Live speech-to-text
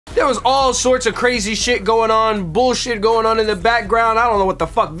there was all sorts of crazy shit going on, bullshit going on in the background. I don't know what the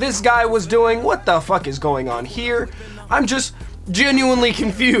fuck this guy was doing. What the fuck is going on here? I'm just genuinely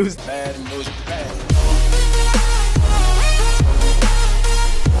confused.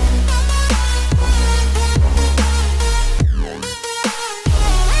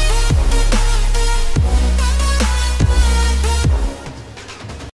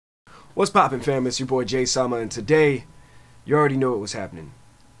 What's poppin', fam? It's your boy JustJaySama, and today, you already know what was happening.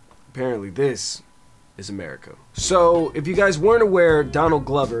 Apparently, this is America. So, if you guys weren't aware, Donald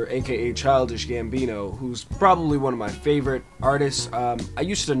Glover, aka Childish Gambino, who's probably one of my favorite artists, I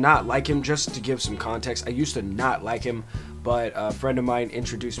used to not like him. Just to give some context, I used to not like him, but a friend of mine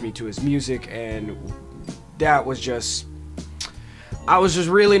introduced me to his music, and that was just... I was just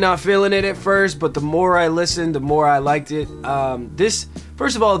really not feeling it at first, but the more I listened, the more I liked it.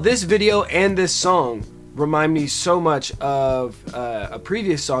 First of all, this video and this song remind me so much of a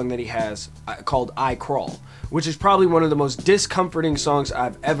previous song that he has called I Crawl, which is probably one of the most discomforting songs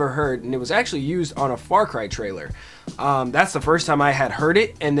I've ever heard, and it was actually used on a Far Cry trailer. That's the first time I had heard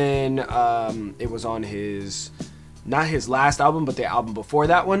it, and then it was on his... not his last album, but the album before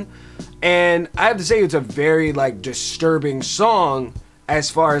that one. And I have to say, it's a very like disturbing song as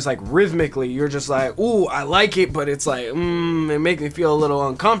far as like rhythmically. You're just like, ooh, I like it, but it's like, it makes me feel a little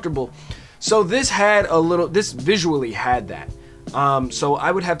uncomfortable. So this visually had that. So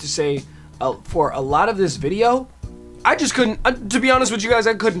I would have to say, for a lot of this video, I just couldn't, to be honest with you guys,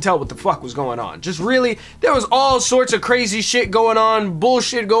 I couldn't tell what the fuck was going on. Just really, there was all sorts of crazy shit going on,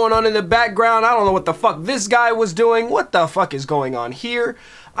 bullshit going on in the background. I don't know what the fuck this guy was doing. What the fuck is going on here?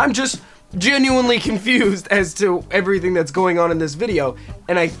 I'm just genuinely confused as to everything that's going on in this video.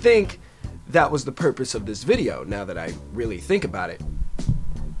 And I think that was the purpose of this video, now that I really think about it.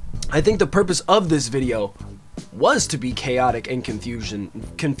 I think the purpose of this video was to be chaotic and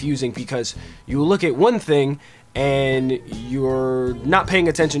confusing, because you look at one thing and you're not paying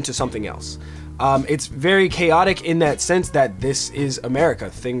attention to something else. It's very chaotic in that sense that this is America.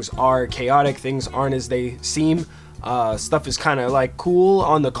 Things are chaotic, things aren't as they seem. Stuff is kind of like cool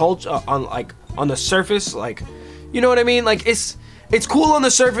on the culture, on the surface, like, you know what I mean? Like, it's cool on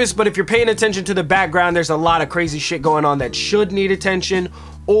the surface, but if you're paying attention to the background, there's a lot of crazy shit going on that should need attention.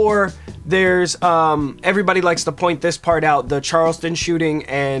 Or there's everybody likes to point this part out, the Charleston shooting,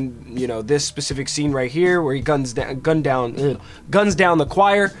 and you know, this specific scene right here where he guns down the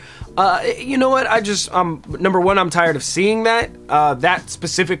choir. You know what, number one, I'm tired of seeing that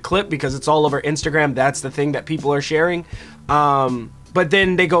specific clip, because it's all over Instagram. That's the thing that people are sharing, but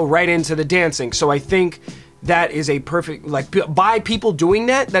then they go right into the dancing. So I think that is a perfect, like, by people doing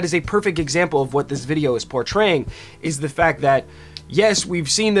that is a perfect example of what this video is portraying, is the fact that yes, we've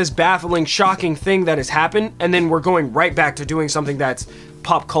seen this baffling, shocking thing that has happened, and then we're going right back to doing something that's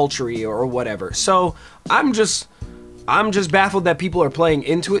pop culture-y or whatever. So I'm just baffled that people are playing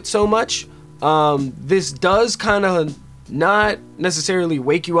into it so much. This does kind of not necessarily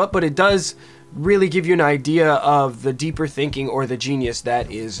wake you up, but it does really give you an idea of the deeper thinking or the genius that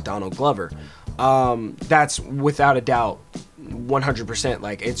is Donald Glover. That's without a doubt 100%.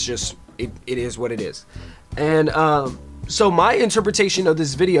 Like, it's just, it is what it is. And so my interpretation of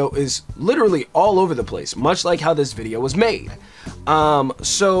this video is literally all over the place, much like how this video was made.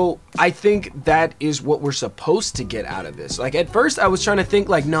 So I think that is what we're supposed to get out of this. Like, at first I was trying to think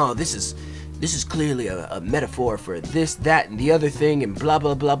like, no, this is clearly a metaphor for this, that, and the other thing, and blah,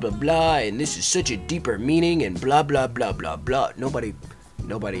 blah, blah, blah, blah, and this is such a deeper meaning, and blah, blah, blah, blah, blah. Nobody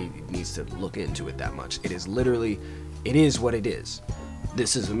needs to look into it that much. It is literally, it is what it is.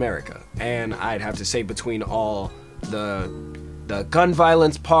 This is America. And I'd have to say, between all the gun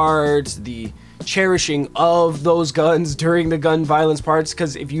violence parts, the cherishing of those guns during the gun violence parts,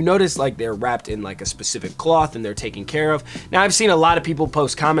 because if you notice, like, they're wrapped in like a specific cloth and they're taken care of. Now, I've seen a lot of people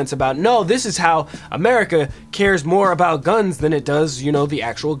post comments about, no, this is how America cares more about guns than it does, you know, the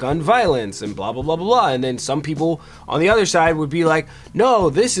actual gun violence, and blah, blah, blah, blah, blah. And then some people on the other side would be like,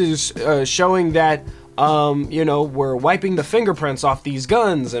 no, this is showing that you know, we're wiping the fingerprints off these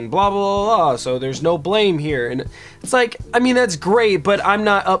guns and blah, blah, blah, blah, so there's no blame here. And it's like, I mean, that's great, but I'm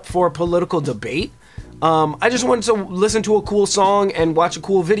not up for political debate. I just wanted to listen to a cool song and watch a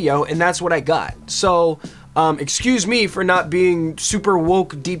cool video, and that's what I got. So, excuse me for not being super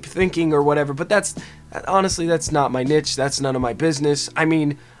woke, deep thinking or whatever, but honestly, that's not my niche. That's none of my business. I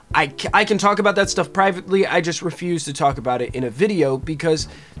mean, I can talk about that stuff privately. I just refuse to talk about it in a video, because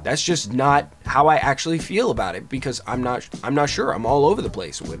that's just not how I actually feel about it, because I'm not sure. I'm all over the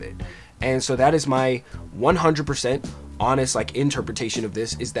place with it. And so that is my 100% honest, like, interpretation of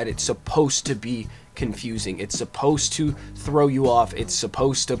this, is that it's supposed to be confusing. It's supposed to throw you off. It's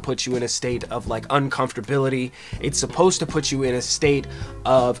supposed to put you in a state of like uncomfortability. It's supposed to put you in a state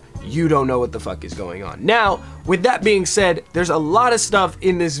of you don't know what the fuck is going on. Now, with that being said, there's a lot of stuff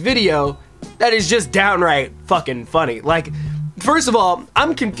in this video that is just downright fucking funny. Like, first of all,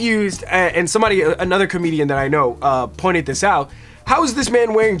 I'm confused, and another comedian that I know pointed this out. How is this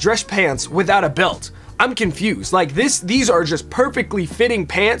man wearing dress pants without a belt? I'm confused. Like, these are just perfectly fitting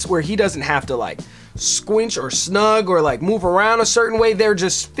pants where he doesn't have to like squinch or snug or like move around a certain way. They're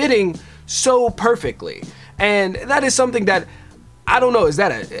just fitting so perfectly. And that is something that, I don't know, is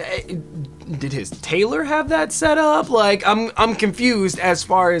that did his tailor have that set up? Like, I'm confused as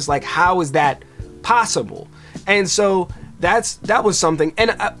far as like, how is that possible? And so that was something.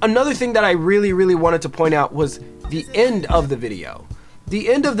 And another thing that I really wanted to point out was the end of the video.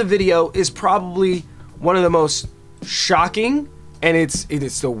 The end of the video is probably one of the most shocking, and it's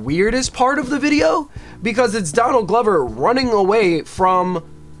the weirdest part of the video, because it's Donald Glover running away from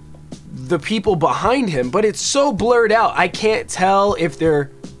the people behind him, but it's so blurred out. I can't tell if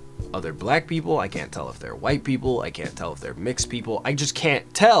they're other black people, I can't tell if they're white people, I can't tell if they're mixed people, I just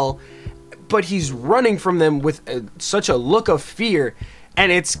can't tell. But he's running from them with such a look of fear,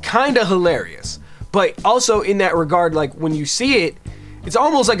 and it's kind of hilarious. But also in that regard, like when you see it, it's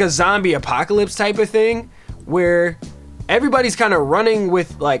almost like a zombie apocalypse type of thing, where everybody's kind of running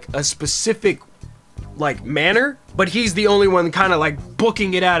with like a specific like manner, but he's the only one kind of like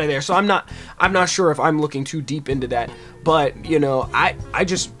booking it out of there. So I'm not sure if I'm looking too deep into that, but you know, I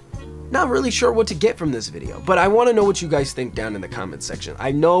just not really sure what to get from this video. But I want to know what you guys think down in the comment section.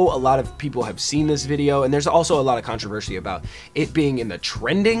 I know a lot of people have seen this video, and there's also a lot of controversy about it being in the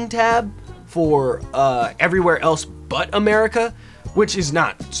trending tab for everywhere else but America, which is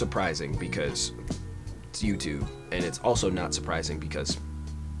not surprising because it's YouTube, and it's also not surprising because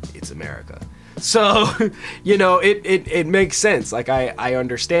it's America. So, you know, it makes sense. Like, I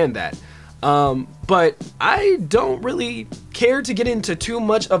understand that. But I don't really care to get into too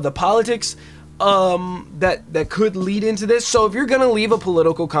much of the politics that could lead into this. So if you're gonna leave a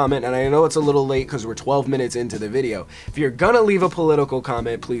political comment, and I know it's a little late because we're 12 minutes into the video, if you're gonna leave a political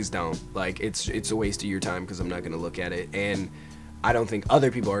comment, please don't. Like, it's a waste of your time because I'm not gonna look at it, and I don't think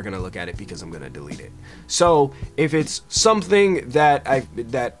other people are gonna look at it because I'm gonna delete it. So if it's something that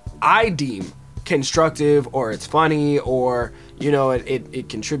I deem constructive, or it's funny, or you know, it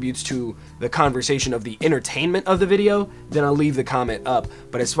contributes to the conversation of the entertainment of the video, then I'll leave the comment up.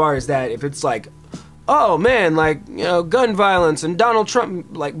 But as far as that, if it's like, oh man, like, you know, gun violence and Donald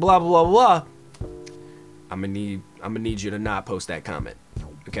Trump, like blah blah blah, I'm gonna need you to not post that comment,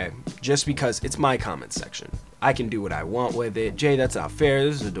 okay? Just because it's my comment section. I can do what I want with it. Jay, that's not fair.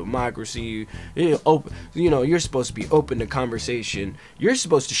 This is a democracy. You know, you're supposed to be open to conversation. You're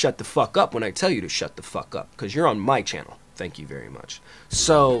supposed to shut the fuck up when I tell you to shut the fuck up, because you're on my channel. Thank you very much.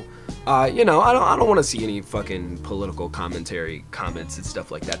 So, you know, I don't want to see any fucking political commentary comments and stuff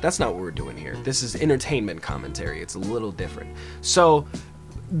like that. That's not what we're doing here. This is entertainment commentary. It's a little different. So,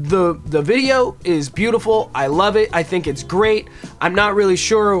 the video is beautiful. I love it. I think it's great. I'm not really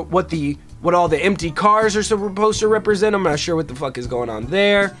sure what all the empty cars are supposed to represent. I'm not sure what the fuck is going on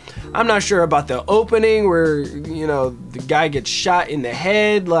there. I'm not sure about the opening where, you know, the guy gets shot in the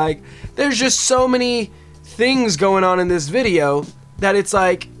head. Like, there's just so many things going on in this video that it's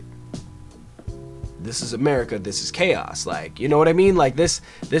like, this is America, this is chaos. Like, you know what I mean? Like, this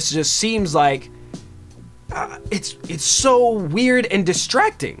just seems like it's so weird and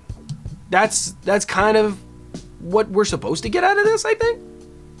distracting. That's kind of what we're supposed to get out of this,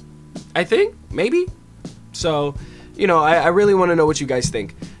 I think, maybe. So, you know, I really want to know what you guys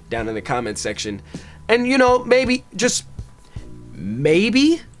think down in the comment section. And, you know, maybe, just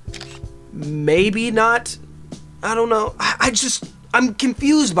maybe not, I don't know. I'm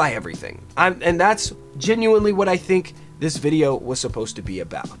confused by everything. And that's genuinely what I think this video was supposed to be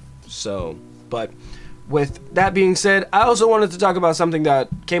about. So, but with that being said, I also wanted to talk about something that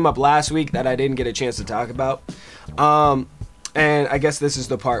came up last week that I didn't get a chance to talk about. And I guess this is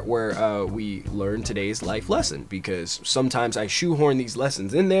the part where we learn today's life lesson, because sometimes I shoehorn these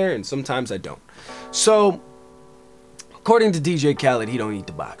lessons in there and sometimes I don't. So, according to DJ Khaled, he don't eat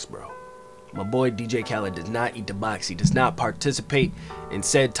the box, bro. My boy DJ Khaled does not eat the box. He does not participate in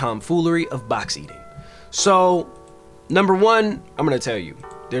said tomfoolery of box eating. So, number one, I'm going to tell you,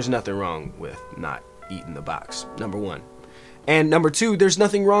 there's nothing wrong with not eating the box. Number one. And number two, there's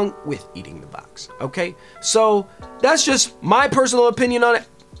nothing wrong with eating the box, okay? So, that's just my personal opinion on it.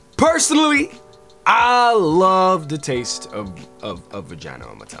 Personally, I love the taste of vagina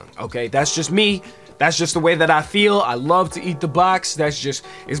on my tongue, okay? That's just me. That's just the way that I feel. I love to eat the box.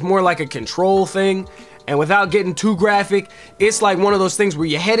 It's more like a control thing. And without getting too graphic, it's like one of those things where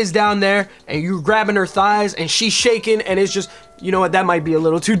your head is down there and you're grabbing her thighs and she's shaking, and it's just, you know what, that might be a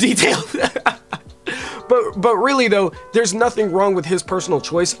little too detailed. But really though, there's nothing wrong with his personal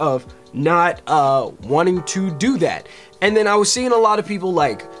choice of not wanting to do that. And then I was seeing a lot of people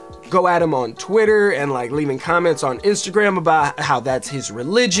like go at him on Twitter and like leaving comments on Instagram about how that's his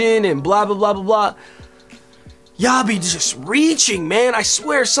religion and blah blah blah blah blah. Y'all be just reaching, man. I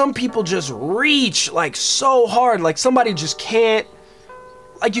swear some people just reach like so hard. Like somebody just can't,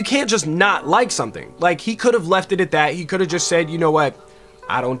 like you can't just not like something. Like he could have left it at that. He could have just said, you know what,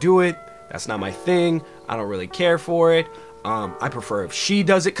 I don't do it. That's not my thing. I don't really care for it. I prefer if she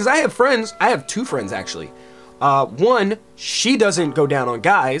does it. Cause I have friends, I have two friends actually. One, she doesn't go down on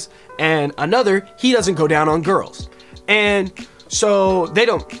guys, and another, he doesn't go down on girls. And so they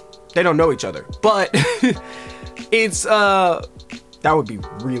don't know each other, but it's, that would be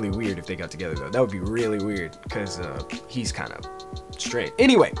really weird if they got together though. That would be really weird because, he's kind of straight.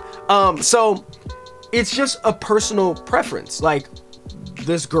 Anyway, so it's just a personal preference. Like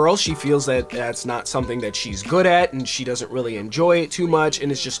this girl, she feels that that's not something that she's good at and she doesn't really enjoy it too much.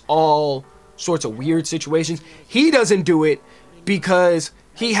 And it's just all sorts of weird situations. He doesn't do it because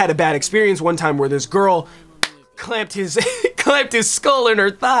he had a bad experience one time where this girl clamped his skull in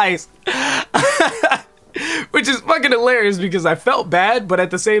her thighs. Which is fucking hilarious because I felt bad, but at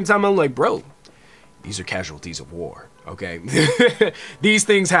the same time I'm like, bro, these are casualties of war, okay? These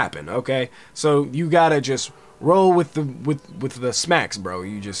things happen, okay? So you gotta just roll with the smacks, bro.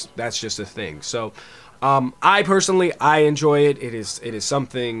 That's just a thing. So I personally, I enjoy it. It is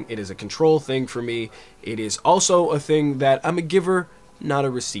something, it is a control thing for me. It is also a thing that I'm a giver, not a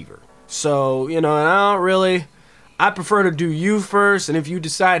receiver. So, you know, and I prefer to do you first, and if you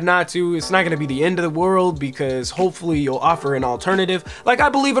decide not to, it's not going to be the end of the world because hopefully you'll offer an alternative. Like, I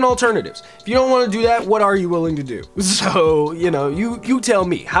believe in alternatives. If you don't want to do that, what are you willing to do? So, you know, you tell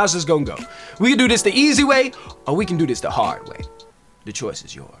me, how's this going to go? We can do this the easy way, or we can do this the hard way. The choice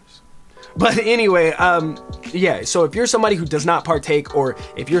is yours. But anyway, yeah, so if you're somebody who does not partake, or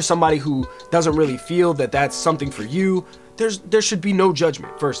if you're somebody who doesn't really feel that that's something for you, there should be no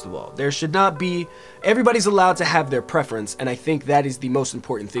judgment, first of all. There should not be, everybody's allowed to have their preference, and I think that is the most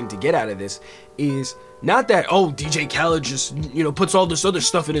important thing to get out of this, is not that, oh, DJ Khaled just, you know, puts all this other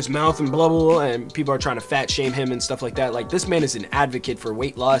stuff in his mouth and blah, blah, blah, and people are trying to fat shame him and stuff like that. Like, this man is an advocate for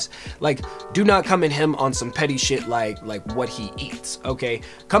weight loss. Like, do not come at him on some petty shit like what he eats, okay?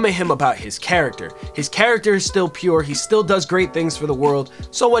 Come at him about his character. His character is still pure. He still does great things for the world.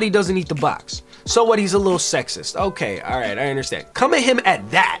 So what, he doesn't eat the box? So what, he's a little sexist? Okay, all right, I understand. Come at him at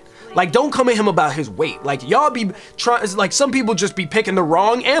that. Like, don't come at him about his weight. Like, y'all be trying, like, some people just be picking the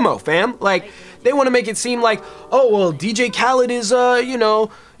wrong ammo, fam. Like, they want to make it seem like, oh, well, DJ Khaled is, you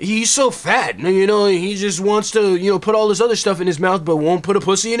know, he's so fat. You know, he just wants to, you know, put all this other stuff in his mouth, but won't put a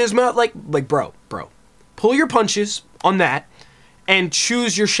pussy in his mouth. Like, bro, pull your punches on that and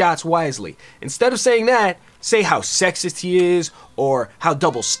choose your shots wisely. Instead of saying that, say how sexist he is, or how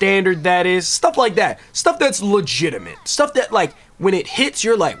double standard that is, stuff like that. Stuff that's legitimate. Stuff that, like, when it hits,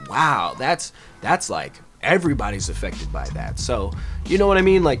 you're like, wow, that's like, everybody's affected by that. So, you know what I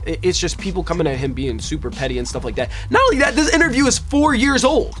mean? Like, it's just people coming at him being super petty and stuff like that. Not only that, this interview is 4 years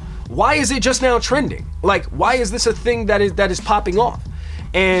old. Why is it just now trending? Like, why is this a thing that is popping off?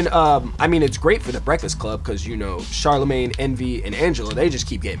 And, I mean, it's great for the Breakfast Club because, you know, Charlemagne, Envy, and Angela, they just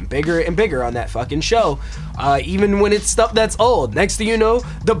keep getting bigger and bigger on that fucking show. Even when it's stuff that's old. Next thing you know,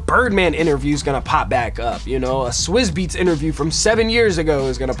 the Birdman interview is gonna pop back up, you know? A Swizz Beatz interview from 7 years ago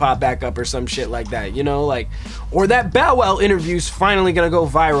is gonna pop back up or some shit like that, you know? Like, or that Bow Wow interview's finally gonna go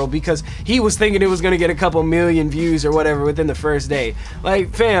viral because he was thinking it was gonna get a couple million views or whatever within the first day.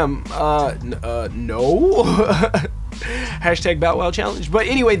 Like, fam, no? Hashtag Bow Wow challenge. But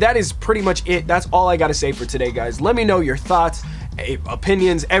anyway, that is pretty much it. That's all I gotta say for today, guys. Let me know your thoughts,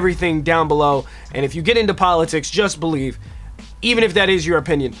 opinions, everything down below. And if you get into politics, just believe, even if that is your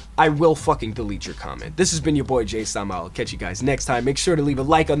opinion, I will fucking delete your comment. This has been your boy JustJaySama. I'll catch you guys next time. Make sure to leave a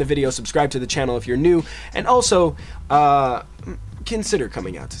like on the video, subscribe to the channel if you're new, and also consider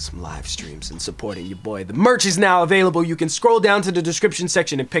coming out to some live streams and supporting your boy. The merch is now available. You can scroll down to the description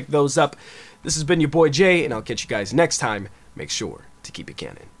section and pick those up. This has been your boy Jay, and I'll catch you guys next time. Make sure to keep it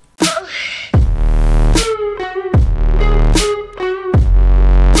canon.